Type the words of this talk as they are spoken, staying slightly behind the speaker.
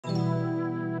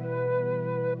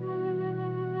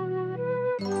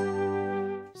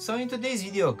So in today's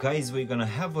video, guys, we're gonna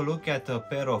have a look at a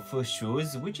pair of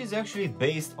shoes which is actually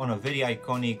based on a very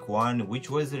iconic one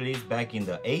which was released back in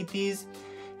the 80s,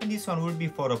 and this one will be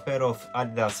for a pair of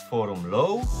Adidas Forum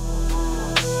Low.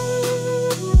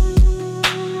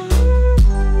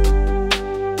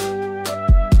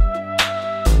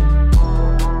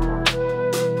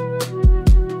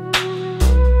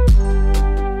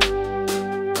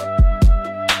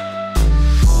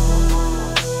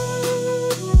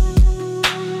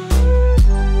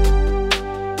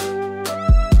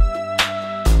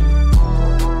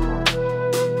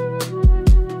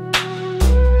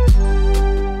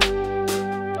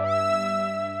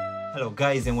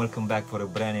 Guys, and welcome back for a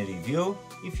brand new review.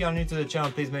 If you are new to the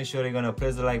channel, please make sure you're gonna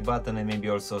press the like button and maybe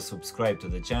also subscribe to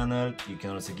the channel. You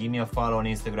can also give me a follow on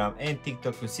Instagram and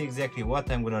TikTok to see exactly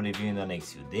what I'm gonna review in the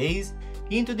next few days.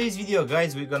 In today's video,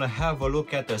 guys, we're gonna have a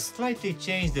look at a slightly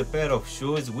changed pair of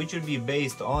shoes which will be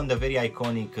based on the very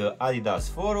iconic Adidas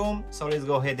Forum. So let's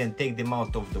go ahead and take them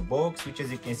out of the box, which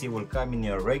as you can see will come in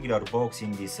a regular box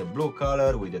in this blue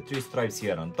color with the 3 stripes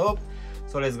here on top.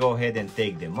 So let's go ahead and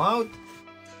take them out.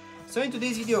 So in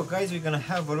today's video, guys, we're gonna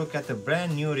have a look at a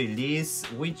brand new release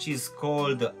which is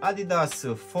called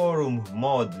Adidas Forum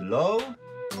Mod Low.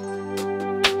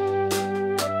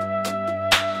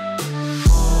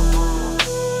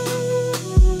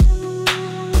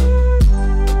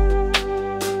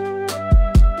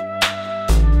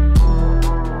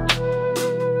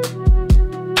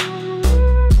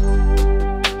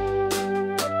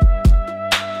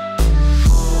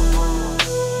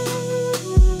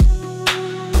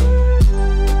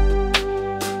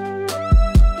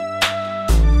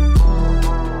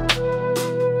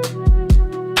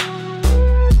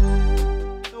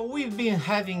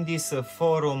 Having this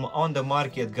Forum on the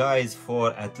market, guys,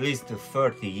 for at least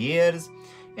 30 years,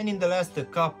 and in the last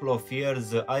couple of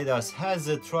years Adidas has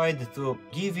tried to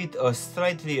give it a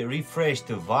slightly refreshed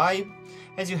vibe.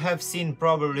 As you have seen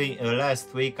probably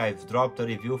last week, I've dropped a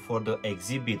review for the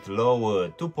Exhibit Low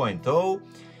 2.0,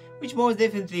 which most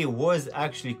definitely was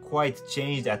actually quite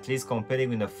changed, at least comparing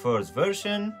with the first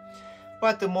version.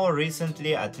 But more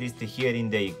recently, at least here in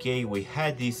the UK, we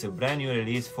had this brand new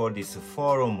release for this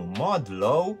Forum Mod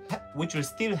Low, which will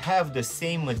still have the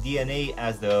same DNA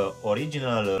as the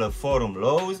original Forum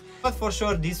Lows. But for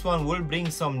sure, this one will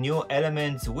bring some new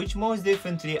elements, which most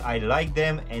definitely I like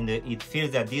them, and it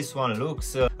feels that this one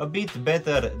looks a bit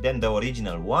better than the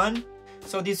original one.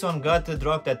 So this one got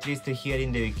dropped at least here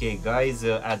in the UK, guys,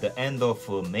 at the end of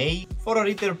May for a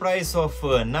retail price of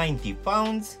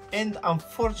 £90. And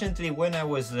unfortunately, when I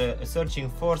was searching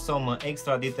for some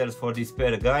extra details for this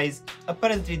pair, guys,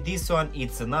 apparently this one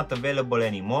it's not available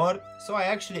anymore. So I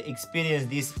actually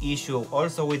experienced this issue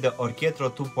also with the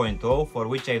Orchetro 2.0, for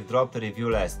which I've dropped a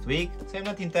review last week. So I'm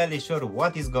not entirely sure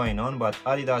what is going on, but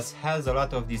Adidas has a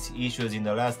lot of these issues in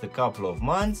the last couple of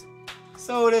months.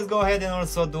 So let's go ahead and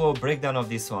also do a breakdown of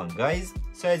this one, guys.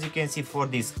 So as you can see, for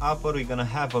this upper we're gonna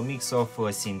have a mix of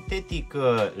synthetic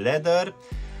leather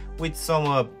with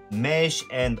some mesh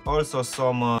and also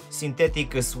some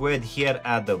synthetic suede here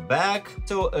at the back.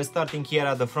 So starting here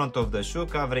at the front of the shoe,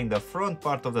 covering the front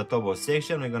part of the toe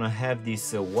section, we're gonna have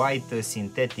this white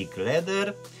synthetic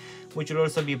leather, which will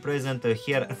also be present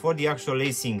here for the actual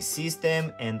lacing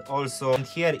system and also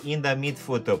here in the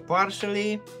midfoot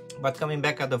partially. But coming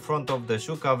back at the front of the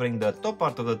shoe, covering the top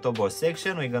part of the toe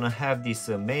section, we're gonna have this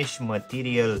mesh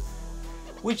material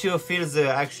which feels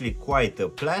actually quite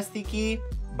plasticky.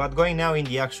 But going now in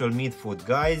the actual midfoot,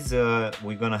 guys,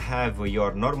 we're gonna have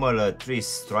your normal 3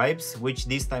 stripes, which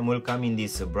this time will come in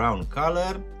this brown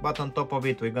color. But on top of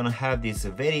it, we're gonna have this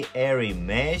very airy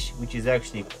mesh, which is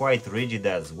actually quite rigid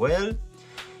as well.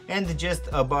 And just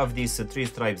above these 3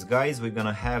 stripes, guys, we're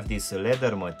gonna have this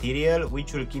leather material,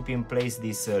 which will keep in place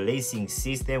this lacing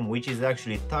system, which is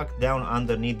actually tucked down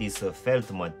underneath this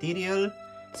felt material.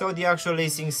 So the actual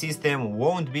lacing system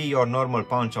won't be your normal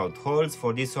punch out holes.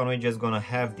 For this one, we're just gonna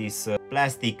have these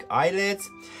plastic eyelets,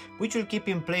 which will keep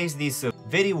in place these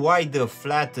very wide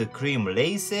flat cream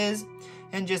laces.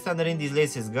 And just underneath these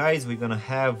laces, guys, we're gonna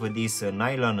have this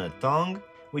nylon tongue,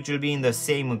 which will be in the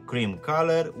same cream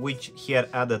color, which here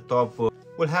at the top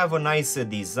will have a nice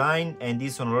design. And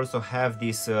this one will also have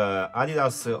this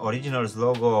Adidas Originals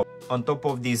logo on top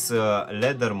of this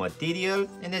leather material.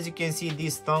 And as you can see,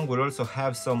 this tongue will also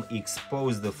have some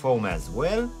exposed foam as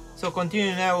well. So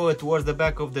continuing now towards the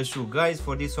back of the shoe, guys.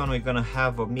 For this one we're gonna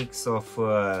have a mix of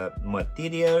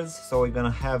materials. So we're gonna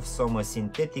have some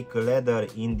synthetic leather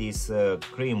in this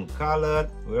cream color.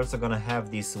 We're also gonna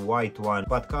have this white one,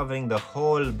 but covering the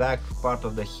whole back part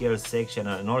of the heel section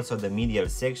and also the medial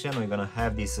section. We're gonna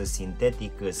have this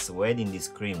synthetic suede in this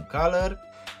cream color.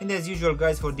 And as usual,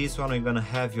 guys, for this one we're gonna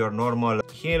have your normal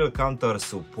heel counter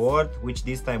support, which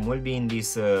this time will be in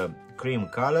this cream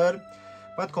color.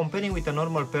 But comparing with a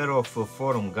normal pair of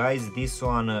Forum, guys, this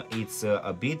one it's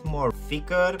a bit more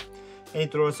thicker, and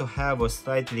it will also have a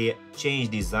slightly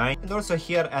changed design. And also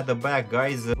here at the back,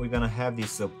 guys, we're gonna have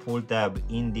this pull tab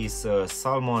in this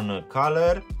salmon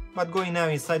color. But going now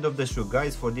inside of the shoe,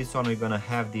 guys, for this one we're gonna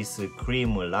have this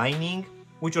cream lining,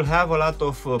 which will have a lot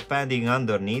of padding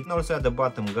underneath. And also at the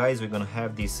bottom, guys, we're gonna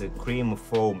have this cream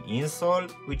foam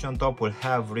insole, which on top will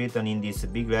have written in this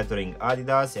big lettering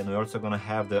Adidas, and we're also gonna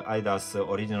have the Adidas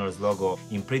Originals logo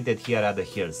imprinted here at the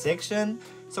heel section.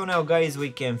 So now, guys, we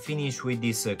can finish with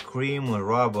this cream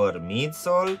rubber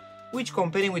midsole, which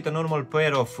comparing with a normal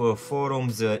pair of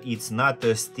Forums, it's not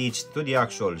stitched to the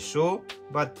actual shoe,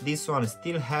 but this one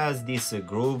still has this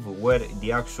groove where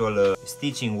the actual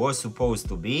stitching was supposed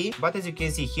to be. But as you can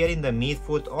see here in the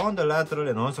midfoot, on the lateral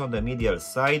and also on the medial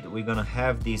side, we're gonna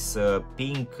have these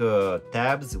pink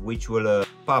tabs which will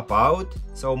pop out.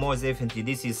 So most definitely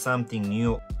this is something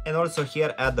new. And also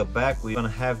here at the back, we're gonna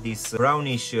have this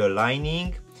brownish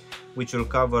lining, which will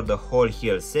cover the whole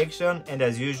heel section. And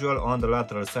as usual, on the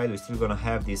lateral side we're still gonna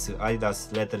have this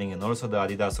Adidas lettering and also the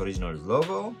Adidas Originals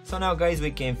logo. So now, guys,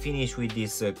 we can finish with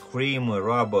this cream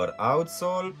rubber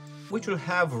outsole, which will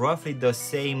have roughly the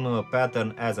same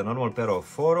pattern as a normal pair of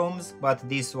Forums, but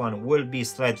this one will be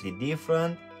slightly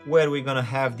different, where we're gonna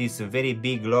have this very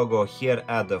big logo here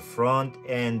at the front,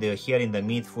 and here in the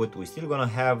midfoot we're still gonna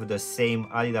have the same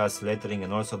Adidas lettering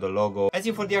and also the logo. As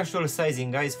in for the actual sizing,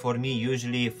 guys, for me,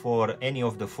 usually for any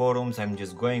of the Forums, I'm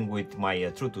just going with my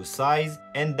true to size,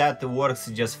 and that works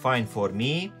just fine for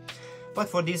me. But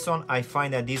for this one, I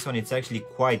find that this one it's actually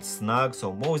quite snug,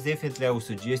 so most definitely I would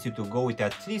suggest you to go with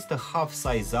at least a half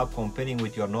size up comparing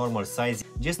with your normal size,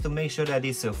 just to make sure that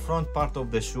this front part of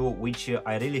the shoe, which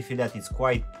I really feel that it's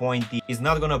quite pointy, is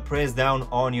not gonna press down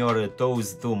on your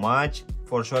toes too much.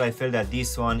 For sure, I feel that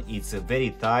this one it's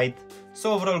very tight.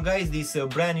 So overall, guys, this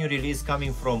brand new release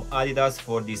coming from Adidas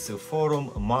for this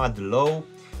Forum Mud Low,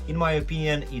 in my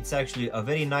opinion, it's actually a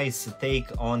very nice take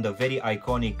on the very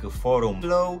iconic Forum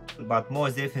Low, but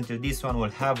most definitely this one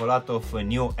will have a lot of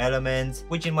new elements,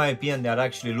 which in my opinion they are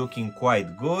actually looking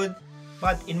quite good.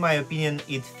 But in my opinion,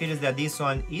 it feels that this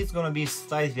one is gonna be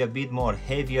slightly a bit more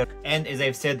heavier, and as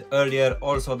I've said earlier,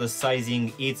 also the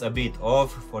sizing it's a bit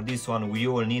off. For this one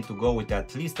you will need to go with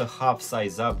at least a half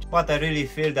size up, but I really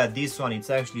feel that this one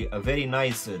it's actually a very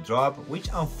nice drop, which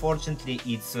unfortunately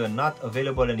it's not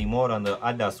available anymore on the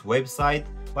Adidas website.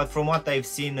 But from what I've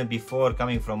seen before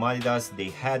coming from Adidas, they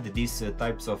had these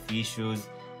types of issues,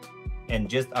 and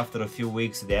just after a few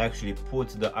weeks they actually put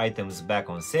the items back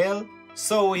on sale.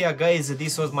 So yeah, guys,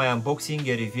 this was my unboxing and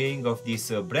reviewing of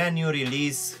this brand new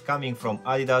release coming from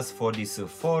Adidas for this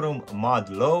Forum Mud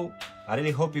Low. I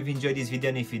really hope you've enjoyed this video,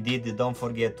 and if you did, don't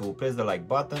forget to press the like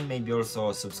button, maybe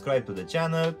also subscribe to the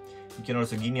channel. You can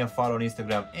also give me a follow on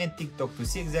Instagram and TikTok to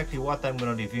see exactly what I'm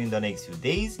gonna review in the next few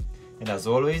days. And as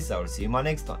always, I will see you in my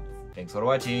next one. Thanks for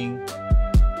watching.